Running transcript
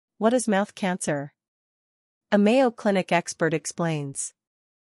What is mouth cancer? A Mayo Clinic expert explains.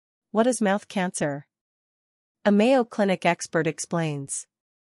 What is mouth cancer? A Mayo Clinic expert explains.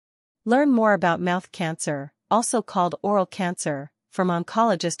 Learn more about mouth cancer, also called oral cancer, from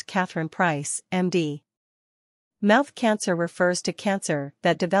oncologist Catherine Price, MD. Mouth cancer refers to cancer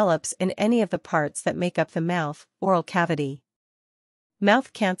that develops in any of the parts that make up the mouth, oral cavity.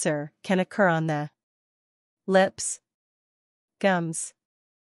 Mouth cancer can occur on the lips, gums,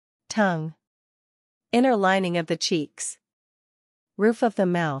 tongue, inner lining of the cheeks, roof of the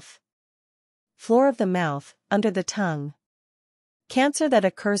mouth, floor of the mouth, under the tongue. Cancer that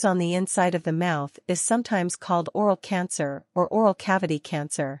occurs on the inside of the mouth is sometimes called oral cancer or oral cavity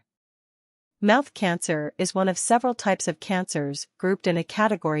cancer. Mouth cancer is one of several types of cancers grouped in a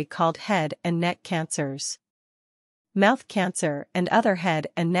category called head and neck cancers. Mouth cancer and other head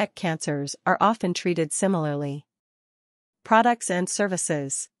and neck cancers are often treated similarly. Products and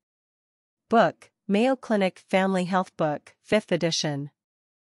services. Book, Mayo Clinic Family Health Book, 5th edition.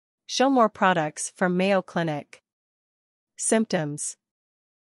 Show more products from Mayo Clinic. Symptoms.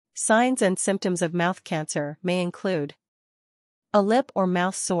 Signs and symptoms of mouth cancer may include a lip or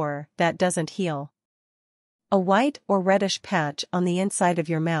mouth sore that doesn't heal, a white or reddish patch on the inside of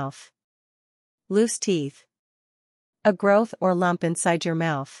your mouth, loose teeth, a growth or lump inside your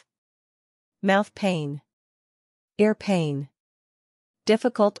mouth, mouth pain, ear pain,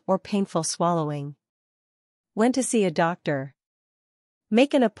 difficult or painful swallowing. When to see a doctor.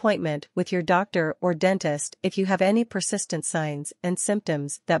 Make an appointment with your doctor or dentist if you have any persistent signs and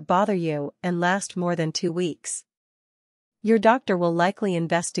symptoms that bother you and last more than 2 weeks. Your doctor will likely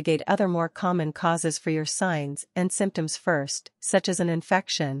investigate other more common causes for your signs and symptoms first, such as an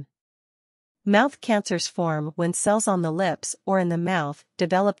infection. Mouth cancers form when cells on the lips or in the mouth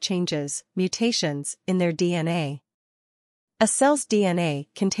develop changes, mutations, in their DNA. A cell's DNA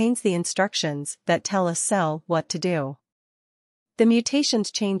contains the instructions that tell a cell what to do. The mutations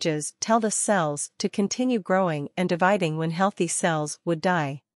changes tell the cells to continue growing and dividing when healthy cells would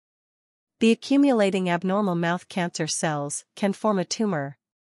die. The accumulating abnormal mouth cancer cells can form a tumor.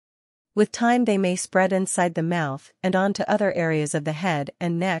 With time they may spread inside the mouth and onto other areas of the head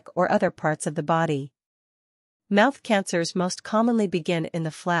and neck or other parts of the body. Mouth cancers most commonly begin in the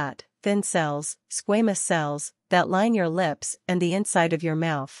flat, thin cells, squamous cells, that line your lips and the inside of your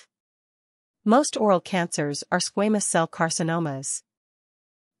mouth. Most oral cancers are squamous cell carcinomas.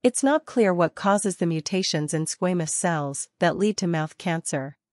 It's not clear what causes the mutations in squamous cells that lead to mouth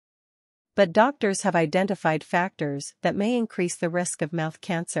cancer. But doctors have identified factors that may increase the risk of mouth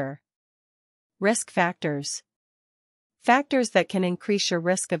cancer. Risk factors. Factors that can increase your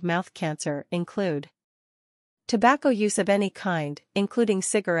risk of mouth cancer include tobacco use of any kind, including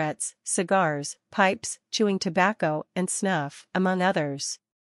cigarettes, cigars, pipes, chewing tobacco, and snuff, among others.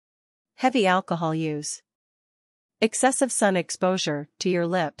 Heavy alcohol use. Excessive sun exposure to your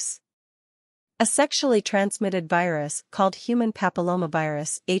lips. A sexually transmitted virus called human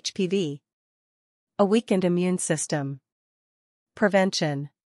papillomavirus, HPV. A weakened immune system.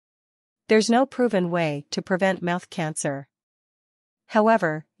 Prevention. There's no proven way to prevent mouth cancer.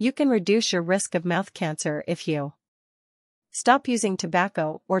 However, you can reduce your risk of mouth cancer if you stop using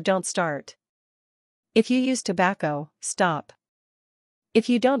tobacco or don't start. If you use tobacco, stop. If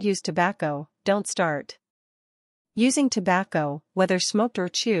you don't use tobacco, don't start. Using tobacco, whether smoked or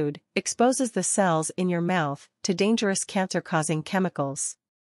chewed, exposes the cells in your mouth to dangerous cancer-causing chemicals.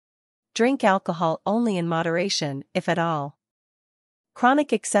 Drink alcohol only in moderation, if at all.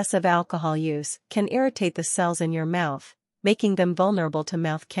 Chronic excessive alcohol use can irritate the cells in your mouth, making them vulnerable to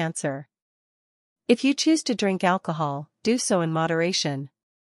mouth cancer. If you choose to drink alcohol, do so in moderation.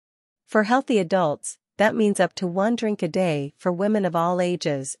 For healthy adults, that means up to 1 drink a day for women of all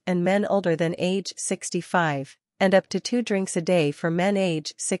ages and men older than age 65, and up to 2 drinks a day for men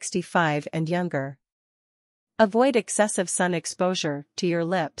age 65 and younger. Avoid excessive sun exposure to your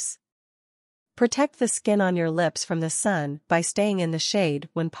lips. Protect the skin on your lips from the sun by staying in the shade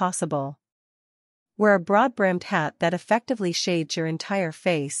when possible. Wear a broad-brimmed hat that effectively shades your entire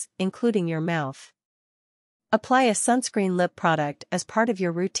face, including your mouth. Apply a sunscreen lip product as part of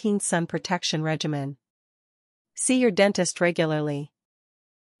your routine sun protection regimen. See your dentist regularly.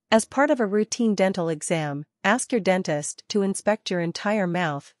 As part of a routine dental exam, ask your dentist to inspect your entire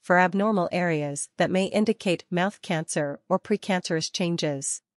mouth for abnormal areas that may indicate mouth cancer or precancerous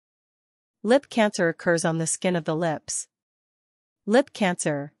changes. Lip cancer occurs on the skin of the lips. Lip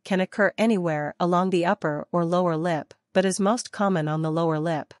cancer can occur anywhere along the upper or lower lip, but is most common on the lower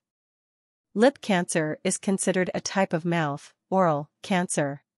lip. Lip cancer is considered a type of mouth, oral,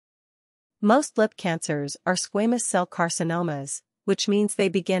 cancer. Most lip cancers are squamous cell carcinomas, which means they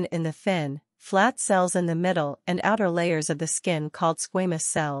begin in the thin, flat cells in the middle and outer layers of the skin called squamous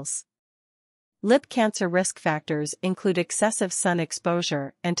cells. Lip cancer risk factors include excessive sun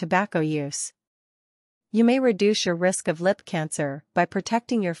exposure and tobacco use. You may reduce your risk of lip cancer by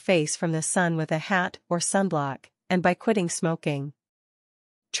protecting your face from the sun with a hat or sunblock, and by quitting smoking.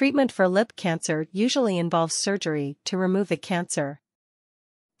 Treatment for lip cancer usually involves surgery to remove the cancer.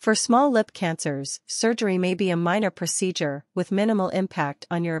 For small lip cancers, surgery may be a minor procedure with minimal impact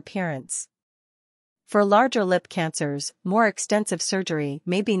on your appearance. For larger lip cancers, more extensive surgery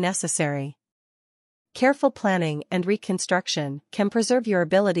may be necessary. Careful planning and reconstruction can preserve your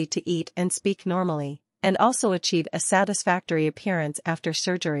ability to eat and speak normally, and also achieve a satisfactory appearance after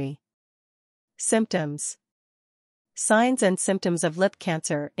surgery. Symptoms. Signs and symptoms of lip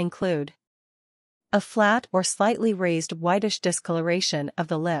cancer include a flat or slightly raised whitish discoloration of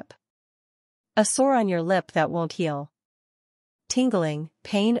the lip, a sore on your lip that won't heal, tingling,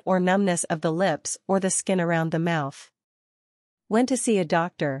 pain or numbness of the lips or the skin around the mouth. When to see a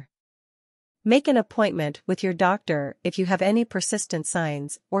doctor. Make an appointment with your doctor if you have any persistent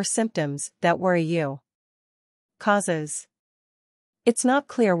signs or symptoms that worry you. Causes. It's not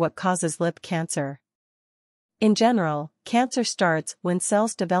clear what causes lip cancer. In general, cancer starts when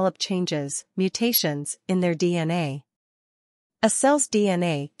cells develop changes, mutations, in their DNA. A cell's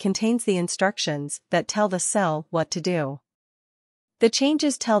DNA contains the instructions that tell the cell what to do. The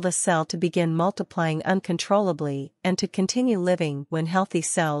changes tell the cell to begin multiplying uncontrollably and to continue living when healthy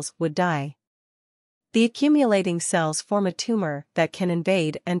cells would die. The accumulating cells form a tumor that can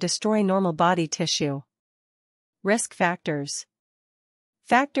invade and destroy normal body tissue. Risk factors.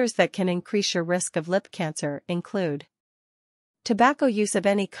 Factors that can increase your risk of lip cancer include tobacco use of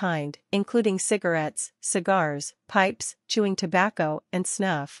any kind, including cigarettes, cigars, pipes, chewing tobacco, and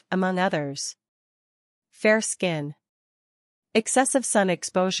snuff, among others. Fair skin. Excessive sun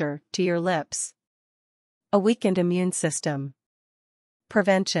exposure to your lips. A weakened immune system.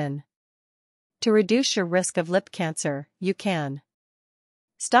 Prevention. To reduce your risk of lip cancer, you can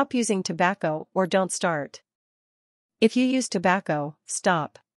stop using tobacco or don't start. If you use tobacco,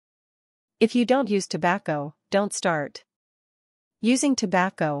 stop. If you don't use tobacco, don't start. Using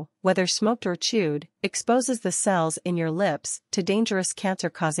tobacco, whether smoked or chewed, exposes the cells in your lips to dangerous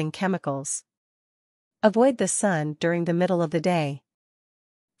cancer-causing chemicals. Avoid the sun during the middle of the day.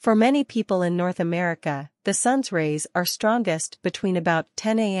 For many people in North America, the sun's rays are strongest between about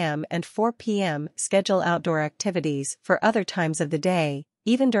 10 a.m. and 4 p.m. Schedule outdoor activities for other times of the day,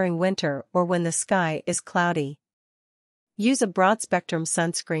 even during winter or when the sky is cloudy. Use a broad-spectrum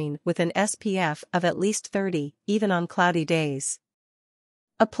sunscreen with an SPF of at least 30, even on cloudy days.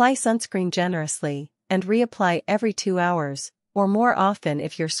 Apply sunscreen generously, and reapply every 2 hours, or more often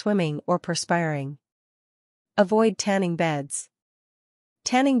if you're swimming or perspiring. Avoid tanning beds.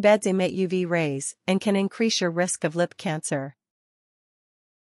 Tanning beds emit UV rays and can increase your risk of lip cancer.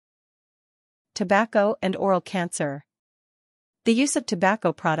 Tobacco and oral cancer. The use of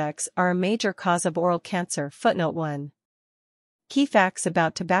tobacco products are a major cause of oral cancer. Footnote 1. Key facts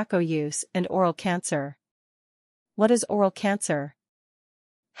about tobacco use and oral cancer. What is oral cancer?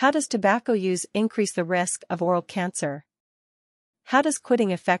 How does tobacco use increase the risk of oral cancer? How does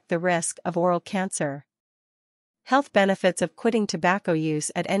quitting affect the risk of oral cancer? Health benefits of quitting tobacco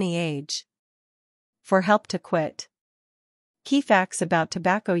use at any age. For help to quit. Key facts about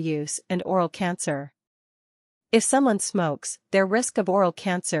tobacco use and oral cancer. If someone smokes, their risk of oral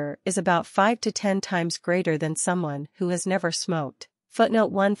cancer is about 5 to 10 times greater than someone who has never smoked.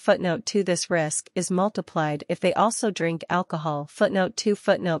 Footnote 1. Footnote 2. This risk is multiplied if they also drink alcohol. Footnote 2.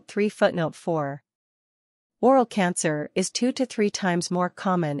 Footnote 3. Footnote 4. Oral cancer is 2 to 3 times more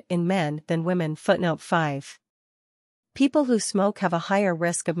common in men than women. Footnote 5. People who smoke have a higher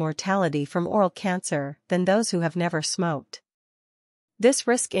risk of mortality from oral cancer than those who have never smoked. This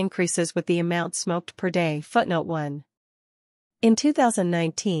risk increases with the amount smoked per day. Footnote 1. In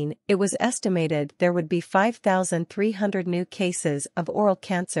 2019, it was estimated there would be 5,300 new cases of oral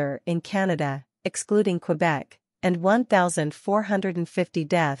cancer in Canada, excluding Quebec, and 1,450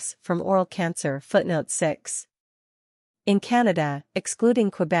 deaths from oral cancer. Footnote 6. In Canada,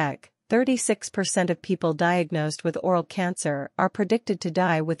 excluding Quebec, 36% of people diagnosed with oral cancer are predicted to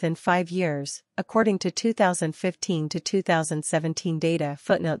die within 5 years, according to 2015 to 2017 data.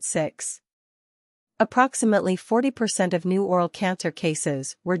 Footnote 6. Approximately 40% of new oral cancer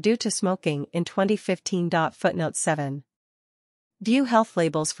cases were due to smoking in 2015. Footnote 7. View health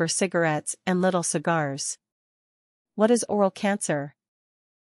labels for cigarettes and little cigars. What is oral cancer?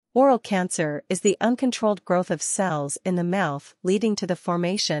 Oral cancer is the uncontrolled growth of cells in the mouth leading to the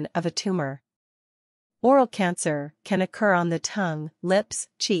formation of a tumor. Oral cancer can occur on the tongue, lips,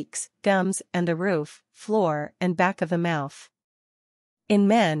 cheeks, gums, and the roof, floor, and back of the mouth. In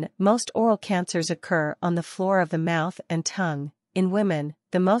men, most oral cancers occur on the floor of the mouth and tongue. In women,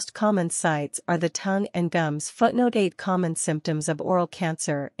 the most common sites are the tongue and gums. Footnote 8 Common symptoms of oral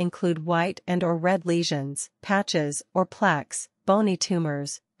cancer include white and/or red lesions, patches or plaques, bony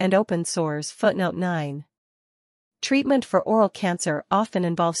tumors, and open sores. Footnote 9. Treatment for oral cancer often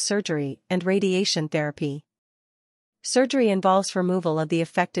involves surgery and radiation therapy. Surgery involves removal of the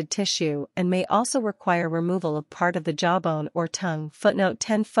affected tissue and may also require removal of part of the jawbone or tongue. Footnote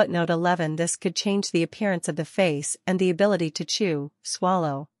 10 Footnote 11 This could change the appearance of the face and the ability to chew,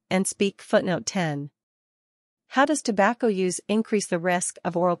 swallow, and speak. Footnote 10. How does tobacco use increase the risk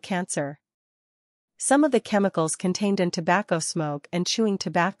of oral cancer? Some of the chemicals contained in tobacco smoke and chewing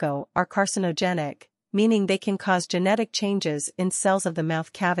tobacco are carcinogenic, meaning they can cause genetic changes in cells of the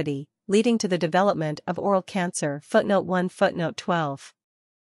mouth cavity, leading to the development of oral cancer. Footnote 1 Footnote 12.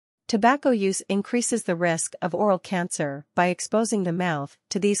 Tobacco use increases the risk of oral cancer by exposing the mouth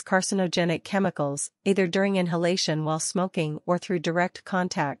to these carcinogenic chemicals, either during inhalation while smoking or through direct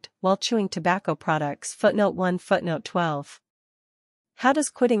contact while chewing tobacco products. Footnote 1 Footnote 12. How does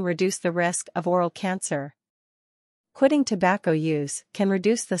quitting reduce the risk of oral cancer? Quitting tobacco use can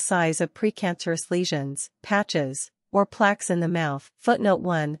reduce the size of precancerous lesions, patches, or plaques in the mouth. Footnote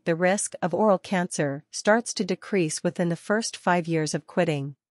 1 The risk of oral cancer starts to decrease within the first 5 years of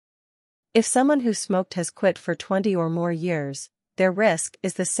quitting. If someone who smoked has quit for 20 or more years, their risk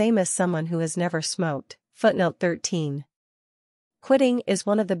is the same as someone who has never smoked. Footnote 13. Quitting is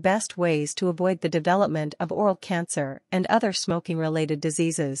one of the best ways to avoid the development of oral cancer and other smoking-related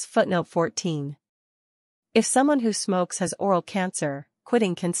diseases. Footnote 14. If someone who smokes has oral cancer,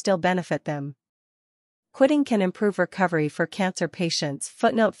 quitting can still benefit them. Quitting can improve recovery for cancer patients.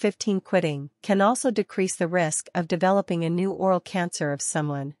 Footnote 15 Quitting can also decrease the risk of developing a new oral cancer of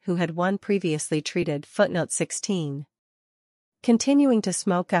someone who had one previously treated. Footnote 16. Continuing to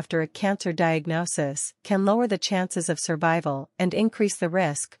smoke after a cancer diagnosis can lower the chances of survival and increase the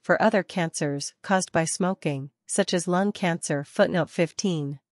risk for other cancers caused by smoking, such as lung cancer. Footnote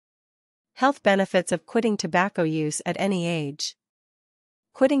 15. Health benefits of quitting tobacco use at any age.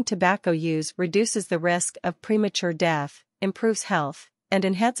 Quitting tobacco use reduces the risk of premature death, improves health, and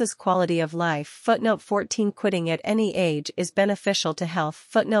enhances quality of life. Footnote 14 Quitting at any age is beneficial to health.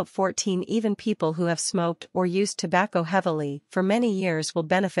 Footnote 14 Even people who have smoked or used tobacco heavily for many years will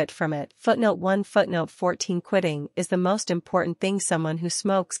benefit from it. Footnote 1 Footnote 14 Quitting is the most important thing someone who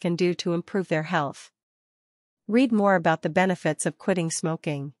smokes can do to improve their health. Read more about the benefits of quitting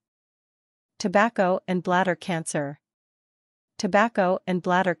smoking. Tobacco and bladder cancer. Tobacco and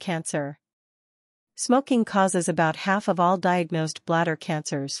bladder cancer. Smoking causes about half of all diagnosed bladder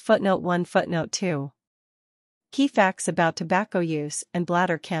cancers. Footnote 1 Footnote 2. Key facts about tobacco use and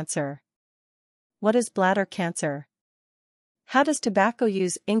bladder cancer. What is bladder cancer? How does tobacco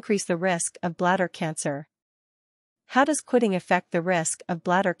use increase the risk of bladder cancer? How does quitting affect the risk of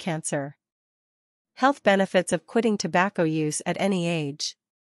bladder cancer? Health benefits of quitting tobacco use at any age.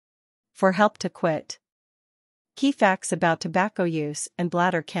 For help to quit. Key facts about tobacco use and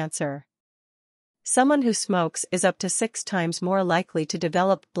bladder cancer. Someone who smokes is up to 6 times more likely to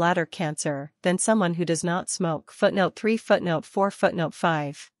develop bladder cancer than someone who does not smoke. Footnote 3 Footnote 4 Footnote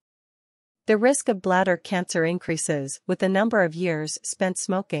 5. The risk of bladder cancer increases with the number of years spent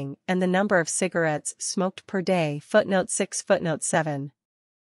smoking and the number of cigarettes smoked per day. Footnote 6 Footnote 7.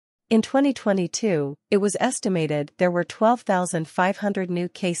 In 2022, it was estimated there were 12,500 new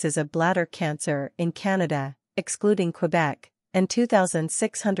cases of bladder cancer in Canada, excluding Quebec, and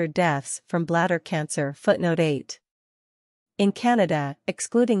 2,600 deaths from bladder cancer. Footnote 8. In Canada,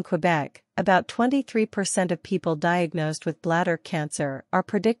 excluding Quebec, about 23% of people diagnosed with bladder cancer are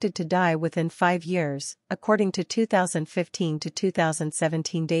predicted to die within 5 years, according to 2015 to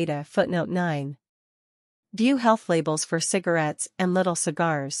 2017 data. Footnote 9. View health labels for cigarettes and little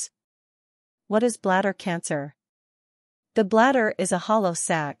cigars. What is bladder cancer? The bladder is a hollow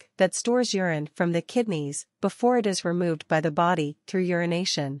sac that stores urine from the kidneys before it is removed by the body through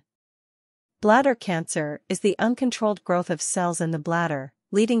urination. Bladder cancer is the uncontrolled growth of cells in the bladder,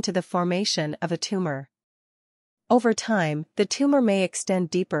 leading to the formation of a tumor. Over time, the tumor may extend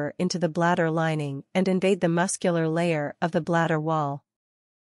deeper into the bladder lining and invade the muscular layer of the bladder wall.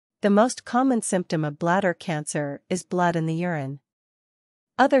 The most common symptom of bladder cancer is blood in the urine.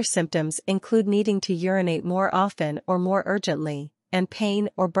 Other symptoms include needing to urinate more often or more urgently, and pain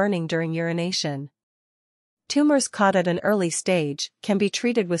or burning during urination. Tumors caught at an early stage can be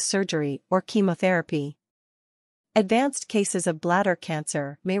treated with surgery or chemotherapy. Advanced cases of bladder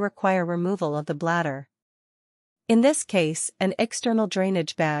cancer may require removal of the bladder. In this case, an external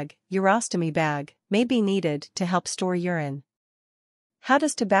drainage bag, urostomy bag, may be needed to help store urine. How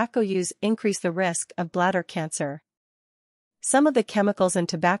does tobacco use increase the risk of bladder cancer? Some of the chemicals in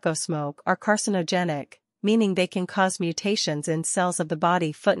tobacco smoke are carcinogenic, meaning they can cause mutations in cells of the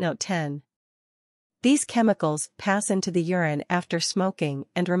body. Footnote 10. These chemicals pass into the urine after smoking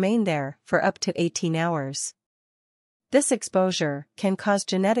and remain there for up to 18 hours. This exposure can cause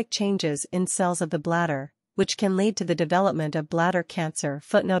genetic changes in cells of the bladder, which can lead to the development of bladder cancer.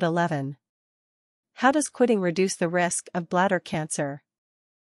 Footnote 11. How does quitting reduce the risk of bladder cancer?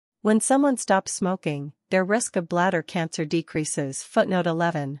 When someone stops smoking, their risk of bladder cancer decreases. Footnote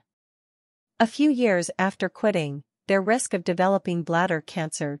 11. A few years after quitting, their risk of developing bladder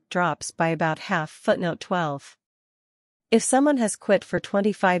cancer drops by about half. Footnote 12. If someone has quit for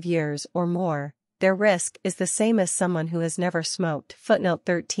 25 years or more, their risk is the same as someone who has never smoked. Footnote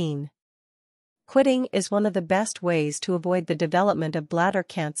 13. Quitting is one of the best ways to avoid the development of bladder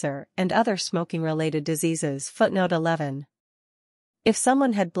cancer and other smoking-related diseases. Footnote 11. If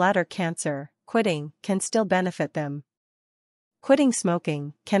someone had bladder cancer, quitting can still benefit them. Quitting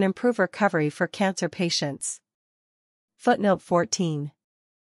smoking can improve recovery for cancer patients. Footnote 14.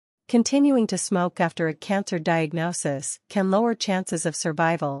 Continuing to smoke after a cancer diagnosis can lower chances of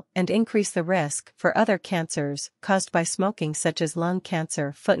survival and increase the risk for other cancers caused by smoking, such as lung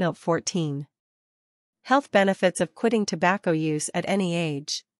cancer. Footnote 14. Health benefits of quitting tobacco use at any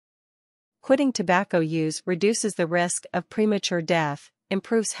age. Quitting tobacco use reduces the risk of premature death,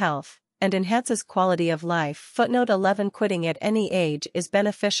 improves health, and enhances quality of life. Footnote 11. Quitting at any age is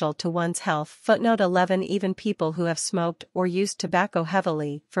beneficial to one's health. Footnote 11. Even people who have smoked or used tobacco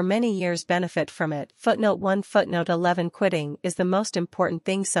heavily for many years benefit from it. Footnote 1. Footnote 11. Quitting is the most important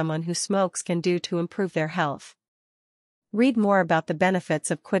thing someone who smokes can do to improve their health. Read more about the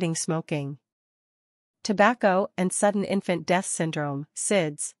benefits of quitting smoking. Tobacco and sudden infant death syndrome,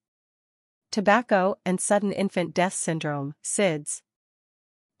 SIDS. Tobacco and sudden infant death syndrome, SIDS.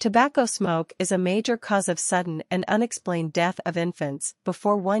 Tobacco smoke is a major cause of sudden and unexplained death of infants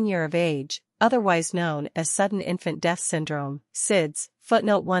before 1 year of age, otherwise known as sudden infant death syndrome, SIDS.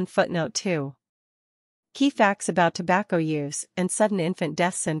 Footnote 1. Footnote 2. Key facts about tobacco use and sudden infant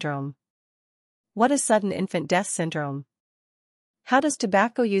death syndrome. What is sudden infant death syndrome? How does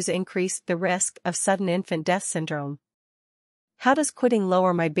tobacco use increase the risk of sudden infant death syndrome? How does quitting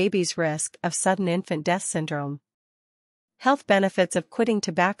lower my baby's risk of sudden infant death syndrome? Health benefits of quitting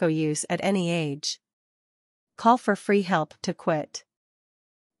tobacco use at any age. Call for free help to quit.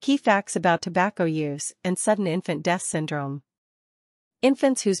 Key facts about tobacco use and sudden infant death syndrome.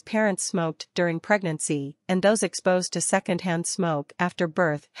 Infants whose parents smoked during pregnancy and those exposed to secondhand smoke after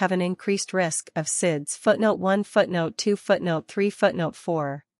birth have an increased risk of SIDS. Footnote 1. Footnote 2. Footnote 3. Footnote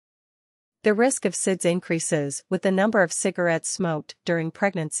 4. The risk of SIDS increases with the number of cigarettes smoked during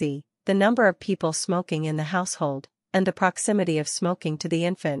pregnancy, the number of people smoking in the household, and the proximity of smoking to the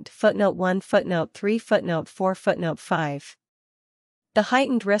infant. Footnote 1. Footnote 3. Footnote 4. Footnote 5. The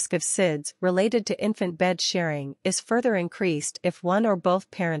heightened risk of SIDS related to infant bed sharing is further increased if one or both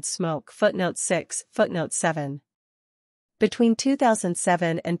parents smoke. Footnote 6. Footnote 7. Between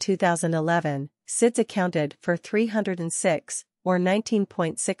 2007 and 2011, SIDS accounted for 306, or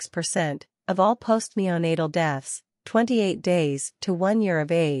 19.6%, of all postneonatal deaths, 28 days to 1 year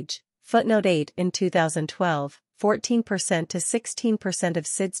of age. Footnote 8. In 2012, 14% to 16% of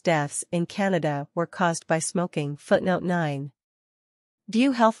SIDS deaths in Canada were caused by smoking. Footnote 9.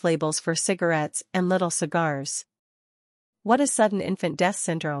 View health labels for cigarettes and little cigars. What is sudden infant death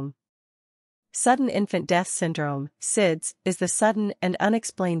syndrome? Sudden infant death syndrome, SIDS, is the sudden and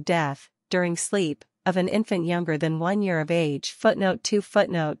unexplained death, during sleep, of an infant younger than 1 year of age. Footnote 2.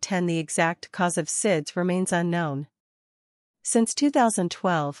 Footnote 10. The exact cause of SIDS remains unknown. Since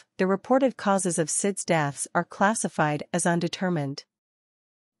 2012, the reported causes of SIDS deaths are classified as undetermined.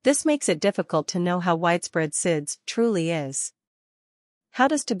 This makes it difficult to know how widespread SIDS truly is. How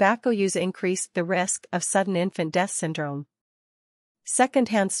does tobacco use increase the risk of sudden infant death syndrome?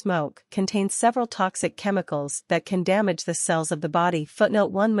 Secondhand smoke contains several toxic chemicals that can damage the cells of the body. Footnote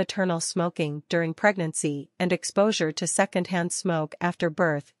 1. Maternal smoking during pregnancy and exposure to secondhand smoke after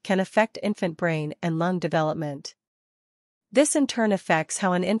birth can affect infant brain and lung development. This in turn affects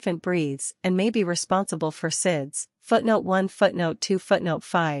how an infant breathes and may be responsible for SIDS. Footnote 1. Footnote 2. Footnote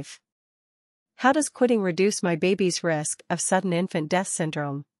 5. How does quitting reduce my baby's risk of sudden infant death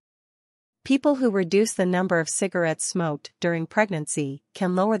syndrome? People who reduce the number of cigarettes smoked during pregnancy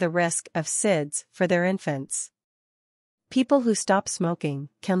can lower the risk of SIDS for their infants. People who stop smoking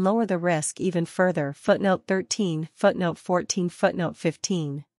can lower the risk even further. Footnote 13. Footnote 14. Footnote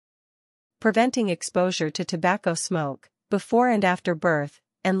 15. Preventing exposure to tobacco smoke, before and after birth,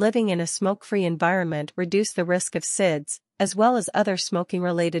 and living in a smoke-free environment reduce the risk of SIDS, as well as other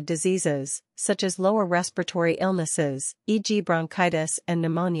smoking-related diseases, such as lower respiratory illnesses, e.g. bronchitis and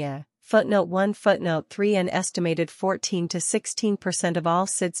pneumonia. Footnote 1 Footnote 3 An estimated 14 to 16% of all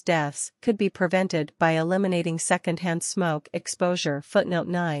SIDS deaths could be prevented by eliminating secondhand smoke exposure. Footnote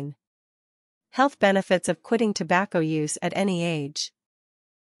 9. Health benefits of quitting tobacco use at any age.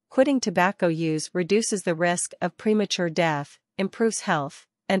 Quitting tobacco use reduces the risk of premature death, improves health,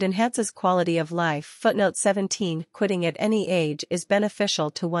 and enhances quality of life. Footnote 17 Quitting at any age is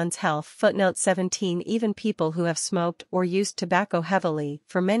beneficial to one's health. Footnote 17 Even people who have smoked or used tobacco heavily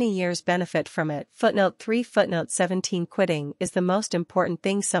for many years benefit from it. Footnote 3 Footnote 17 Quitting is the most important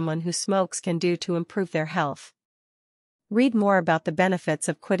thing someone who smokes can do to improve their health. Read more about the benefits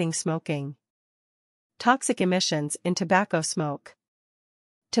of quitting smoking. Toxic emissions in tobacco smoke.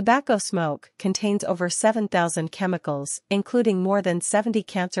 Tobacco smoke contains over 7,000 chemicals, including more than 70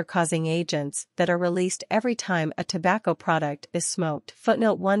 cancer-causing agents that are released every time a tobacco product is smoked.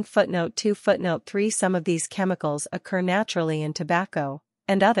 Footnote 1 Footnote 2 Footnote 3 Some of these chemicals occur naturally in tobacco,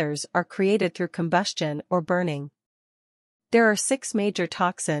 and others are created through combustion or burning. There are 6 major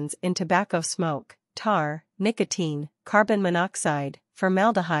toxins in tobacco smoke: tar, nicotine, carbon monoxide,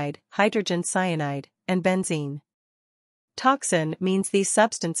 formaldehyde, hydrogen cyanide, and benzene. Toxin means these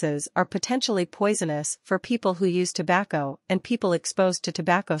substances are potentially poisonous for people who use tobacco and people exposed to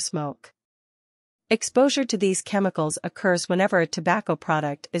tobacco smoke. Exposure to these chemicals occurs whenever a tobacco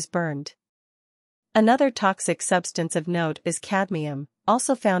product is burned. Another toxic substance of note is cadmium,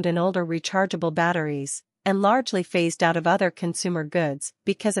 also found in older rechargeable batteries, and largely phased out of other consumer goods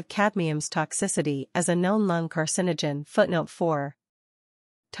because of cadmium's toxicity as a known lung carcinogen. Footnote 4.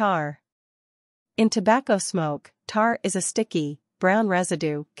 Tar. In tobacco smoke, tar is a sticky, brown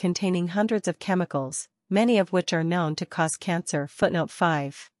residue containing hundreds of chemicals, many of which are known to cause cancer. Footnote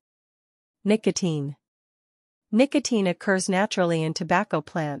 5. Nicotine. Nicotine occurs naturally in tobacco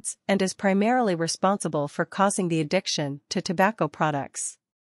plants and is primarily responsible for causing the addiction to tobacco products.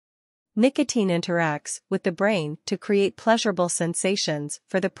 Nicotine interacts with the brain to create pleasurable sensations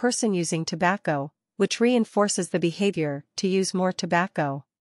for the person using tobacco, which reinforces the behavior to use more tobacco.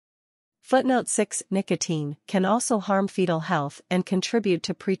 Footnote 6 Nicotine can also harm fetal health and contribute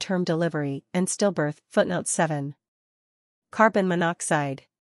to preterm delivery and stillbirth. Footnote 7. Carbon monoxide.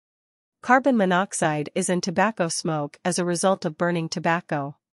 Carbon monoxide is in tobacco smoke as a result of burning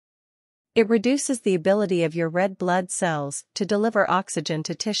tobacco. It reduces the ability of your red blood cells to deliver oxygen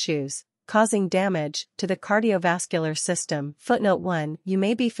to tissues, causing damage to the cardiovascular system. Footnote 1 You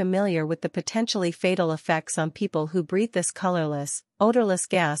may be familiar with the potentially fatal effects on people who breathe this colorless, odorless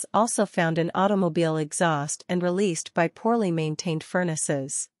gas, also found in automobile exhaust and released by poorly maintained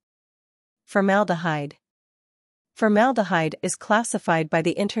furnaces. Formaldehyde. Formaldehyde is classified by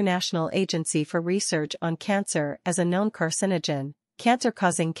the International Agency for Research on Cancer as a known carcinogen,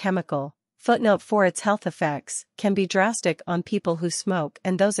 cancer-causing chemical. Footnote 4 Its health effects can be drastic on people who smoke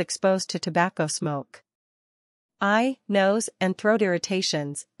and those exposed to tobacco smoke. Eye, nose, and throat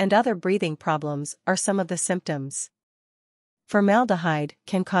irritations and other breathing problems are some of the symptoms. Formaldehyde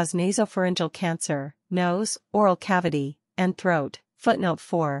can cause nasopharyngeal cancer, nose, oral cavity, and throat. Footnote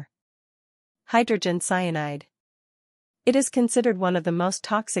 4. Hydrogen cyanide. It is considered one of the most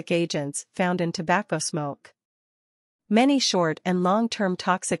toxic agents found in tobacco smoke. Many short and long-term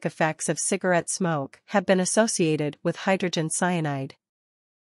toxic effects of cigarette smoke have been associated with hydrogen cyanide.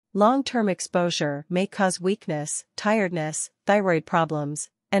 Long-term exposure may cause weakness, tiredness, thyroid problems,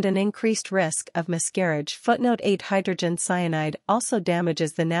 and an increased risk of miscarriage. Footnote 8 Hydrogen cyanide also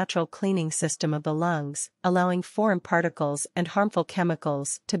damages the natural cleaning system of the lungs, allowing foreign particles and harmful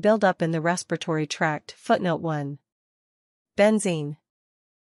chemicals to build up in the respiratory tract. Footnote 1. Benzene.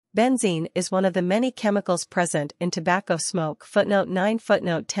 Benzene is one of the many chemicals present in tobacco smoke. Footnote 9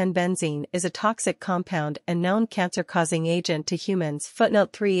 Footnote 10 Benzene is a toxic compound and known cancer-causing agent to humans.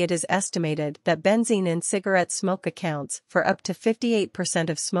 Footnote 3 It is estimated that benzene in cigarette smoke accounts for up to 58%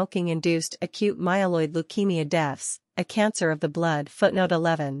 of smoking-induced acute myeloid leukemia deaths, a cancer of the blood. Footnote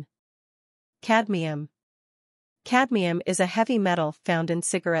 11. Cadmium. Cadmium is a heavy metal found in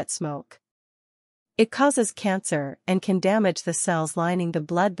cigarette smoke. It causes cancer and can damage the cells lining the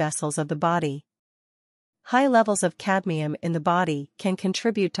blood vessels of the body. High levels of cadmium in the body can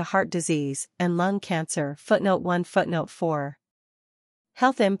contribute to heart disease and lung cancer. Footnote 1 Footnote 4.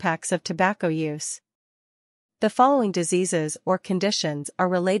 Health impacts of tobacco use. The following diseases or conditions are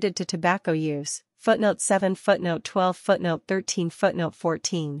related to tobacco use. Footnote 7 Footnote 12 Footnote 13 Footnote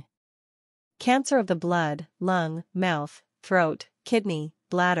 14. Cancer of the blood, lung, mouth, throat, kidney,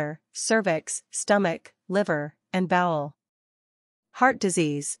 bladder, cervix, stomach, liver, and bowel. Heart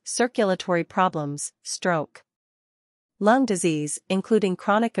disease, circulatory problems, stroke. Lung disease, including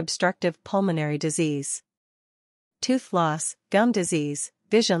chronic obstructive pulmonary disease. Tooth loss, gum disease,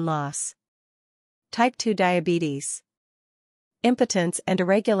 vision loss. Type 2 diabetes. Impotence and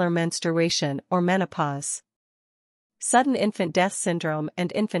irregular menstruation or menopause. Sudden infant death syndrome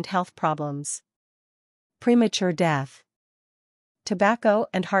and infant health problems. Premature death. Tobacco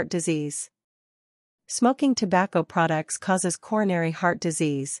and heart disease. Smoking tobacco products causes coronary heart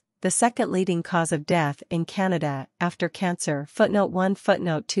disease, the second leading cause of death in Canada after cancer. Footnote 1,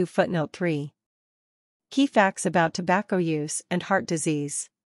 footnote 2, footnote 3. Key facts about tobacco use and heart disease.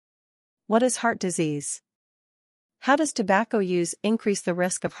 What is heart disease? How does tobacco use increase the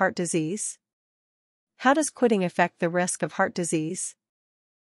risk of heart disease? How does quitting affect the risk of heart disease?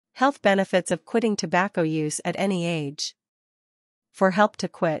 Health benefits of quitting tobacco use at any age. For help to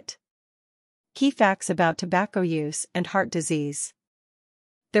quit. Key facts about tobacco use and heart disease.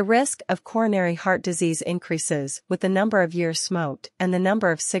 The risk of coronary heart disease increases with the number of years smoked and the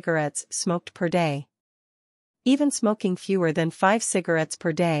number of cigarettes smoked per day. Even smoking fewer than 5 cigarettes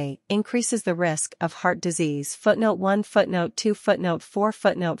per day increases the risk of heart disease. Footnote 1, footnote 2, footnote 4,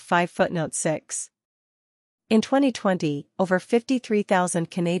 footnote 5, footnote 6. In 2020, over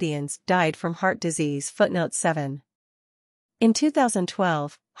 53,000 Canadians died from heart disease. Footnote 7. In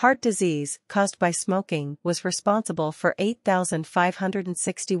 2012, heart disease caused by smoking was responsible for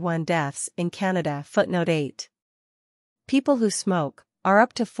 8,561 deaths in Canada. Footnote 8. People who smoke are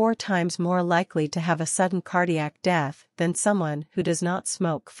up to 4 times more likely to have a sudden cardiac death than someone who does not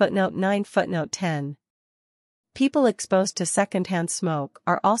smoke. Footnote 9, footnote 10. People exposed to secondhand smoke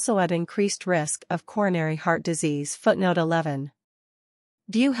are also at increased risk of coronary heart disease. Footnote 11.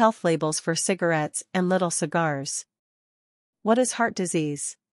 View health labels for cigarettes and little cigars. What is heart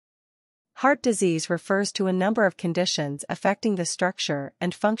disease? Heart disease refers to a number of conditions affecting the structure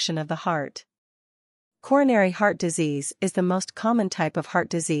and function of the heart. Coronary heart disease is the most common type of heart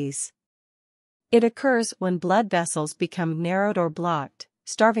disease. It occurs when blood vessels become narrowed or blocked,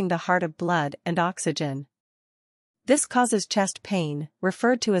 starving the heart of blood and oxygen. This causes chest pain,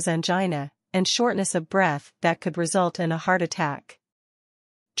 referred to as angina, and shortness of breath that could result in a heart attack.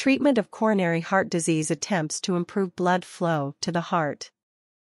 Treatment of coronary heart disease attempts to improve blood flow to the heart.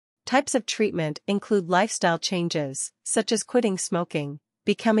 Types of treatment include lifestyle changes, such as quitting smoking,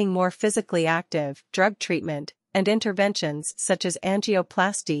 becoming more physically active, drug treatment, and interventions such as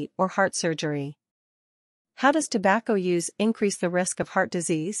angioplasty or heart surgery. How does tobacco use increase the risk of heart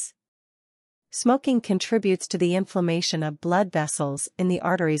disease? Smoking contributes to the inflammation of blood vessels in the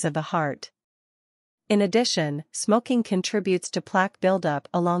arteries of the heart. In addition, smoking contributes to plaque buildup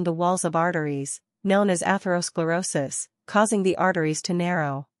along the walls of arteries, known as atherosclerosis, causing the arteries to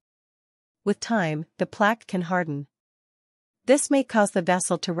narrow. With time, the plaque can harden. This may cause the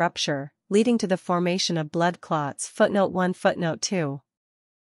vessel to rupture, leading to the formation of blood clots. Footnote 1, footnote 2.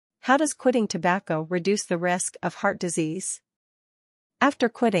 How does quitting tobacco reduce the risk of heart disease? After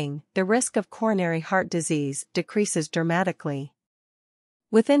quitting, the risk of coronary heart disease decreases dramatically.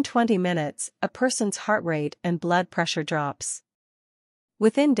 Within 20 minutes, a person's heart rate and blood pressure drops.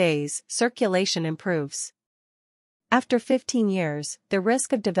 Within days, circulation improves. After 15 years, the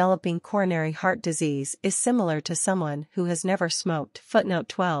risk of developing coronary heart disease is similar to someone who has never smoked. Footnote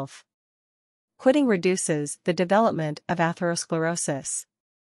 12. Quitting reduces the development of atherosclerosis.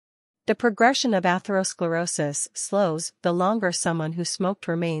 The progression of atherosclerosis slows the longer someone who smoked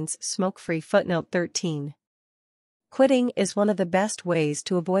remains smoke-free. Footnote 13. Quitting is one of the best ways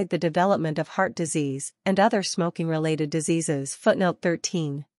to avoid the development of heart disease and other smoking-related diseases. Footnote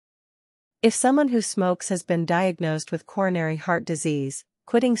 13. If someone who smokes has been diagnosed with coronary heart disease,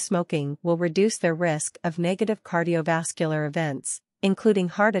 quitting smoking will reduce their risk of negative cardiovascular events, including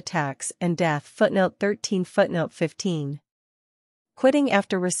heart attacks and death. Footnote 13, footnote 15. Quitting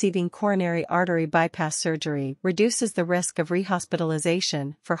after receiving coronary artery bypass surgery reduces the risk of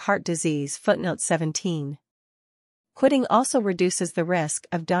rehospitalization for heart disease. Footnote 17. Quitting also reduces the risk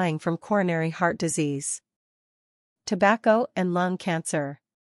of dying from coronary heart disease. Tobacco and lung cancer.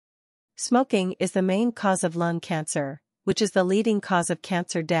 Smoking is the main cause of lung cancer, which is the leading cause of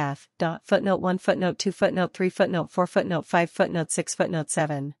cancer death. Footnote 1, footnote 2, footnote 3, footnote 4, footnote 5, footnote 6, footnote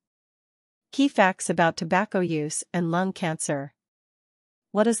 7. Key facts about tobacco use and lung cancer.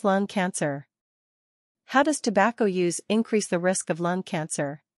 What is lung cancer? How does tobacco use increase the risk of lung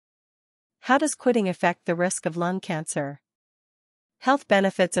cancer? How does quitting affect the risk of lung cancer? Health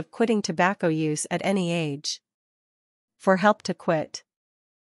benefits of quitting tobacco use at any age. For help to quit.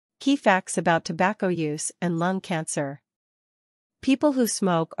 Key facts about tobacco use and lung cancer. People who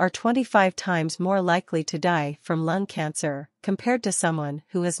smoke are 25 times more likely to die from lung cancer compared to someone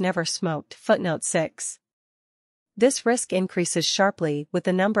who has never smoked. Footnote 6. This risk increases sharply with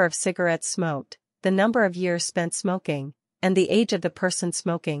the number of cigarettes smoked, the number of years spent smoking, and the age of the person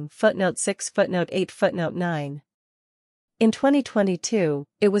smoking. Footnote 6. Footnote 8. Footnote 9. In 2022,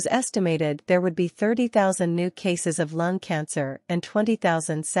 it was estimated there would be 30,000 new cases of lung cancer and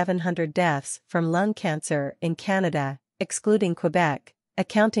 20,700 deaths from lung cancer in Canada, excluding Quebec,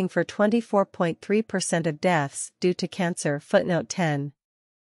 accounting for 24.3% of deaths due to cancer. Footnote 10.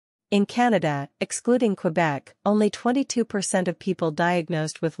 In Canada, excluding Quebec, only 22% of people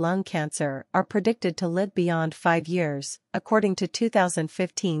diagnosed with lung cancer are predicted to live beyond 5 years, according to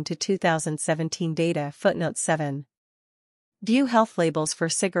 2015 to 2017 data. Footnote 7. View health labels for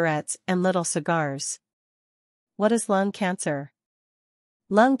cigarettes and little cigars. What is lung cancer?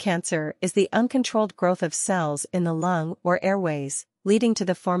 Lung cancer is the uncontrolled growth of cells in the lung or airways, leading to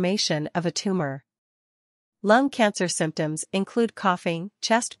the formation of a tumor. Lung cancer symptoms include coughing,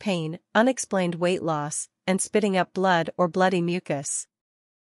 chest pain, unexplained weight loss, and spitting up blood or bloody mucus.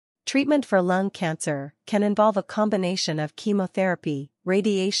 Treatment for lung cancer can involve a combination of chemotherapy,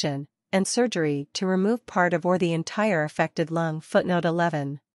 radiation, and surgery to remove part of or the entire affected lung. Footnote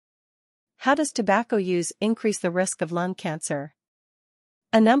 11. How does tobacco use increase the risk of lung cancer?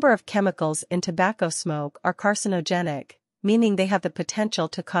 A number of chemicals in tobacco smoke are carcinogenic, meaning they have the potential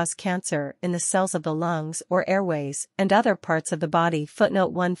to cause cancer in the cells of the lungs or airways and other parts of the body.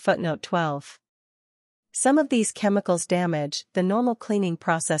 Footnote 1. Footnote 12. Some of these chemicals damage the normal cleaning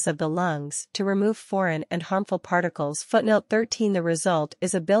process of the lungs to remove foreign and harmful particles. Footnote 13. The result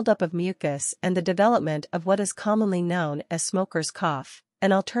is a buildup of mucus and the development of what is commonly known as smoker's cough,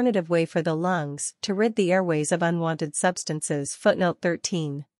 an alternative way for the lungs to rid the airways of unwanted substances. Footnote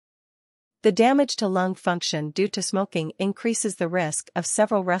 13. The damage to lung function due to smoking increases the risk of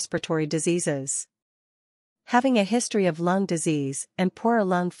several respiratory diseases. Having a history of lung disease and poorer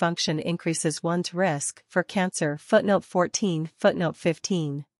lung function increases one's risk for cancer. Footnote 14. Footnote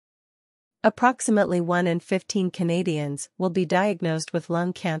 15. Approximately 1 in 15 Canadians will be diagnosed with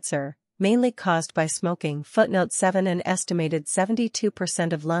lung cancer, mainly caused by smoking. Footnote 7. An estimated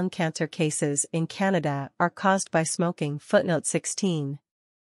 72% of lung cancer cases in Canada are caused by smoking. Footnote 16.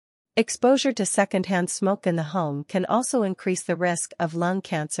 Exposure to secondhand smoke in the home can also increase the risk of lung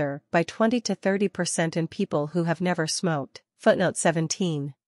cancer by 20 to 30% in people who have never smoked. Footnote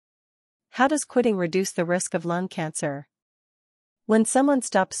 17. How does quitting reduce the risk of lung cancer? When someone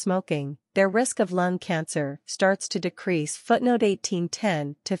stops smoking, their risk of lung cancer starts to decrease. Footnote 18.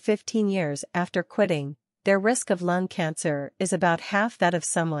 10 to 15 years after quitting, their risk of lung cancer is about half that of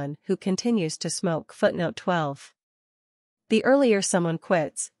someone who continues to smoke. Footnote 12. The earlier someone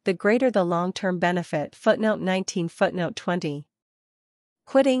quits, the greater the long-term benefit. Footnote 19. Footnote 20.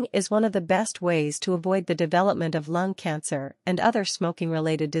 Quitting is one of the best ways to avoid the development of lung cancer and other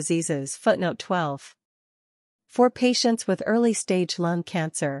smoking-related diseases. Footnote 12. For patients with early-stage lung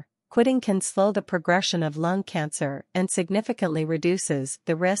cancer, quitting can slow the progression of lung cancer and significantly reduces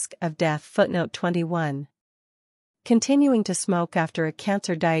the risk of death. Footnote 21. Continuing to smoke after a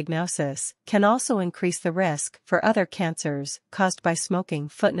cancer diagnosis can also increase the risk for other cancers caused by smoking.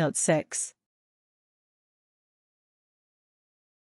 Footnote 6.